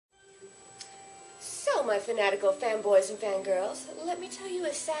Well, my fanatical fanboys and fangirls, let me tell you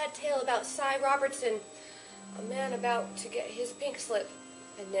a sad tale about Cy Robertson, a man about to get his pink slip.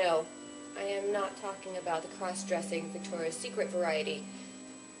 And no, I am not talking about the cross-dressing Victoria's Secret variety.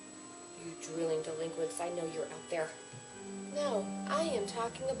 You drilling delinquents, I know you're out there. No, I am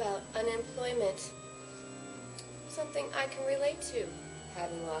talking about unemployment. Something I can relate to,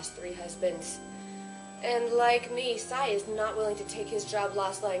 having lost 3 husbands. And like me, Cy is not willing to take his job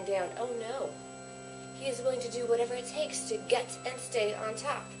loss lying down. Oh no. He is willing to do whatever it takes to get and stay on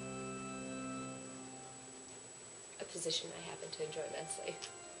top. A position I happen to enjoy immensely.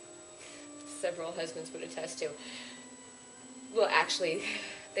 Several husbands would attest to. Well, actually,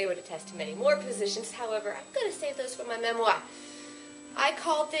 they would attest to many more positions. However, I'm going to save those for my memoir. I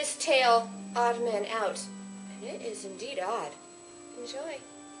call this tale Odd Man Out. And it is indeed odd. Enjoy.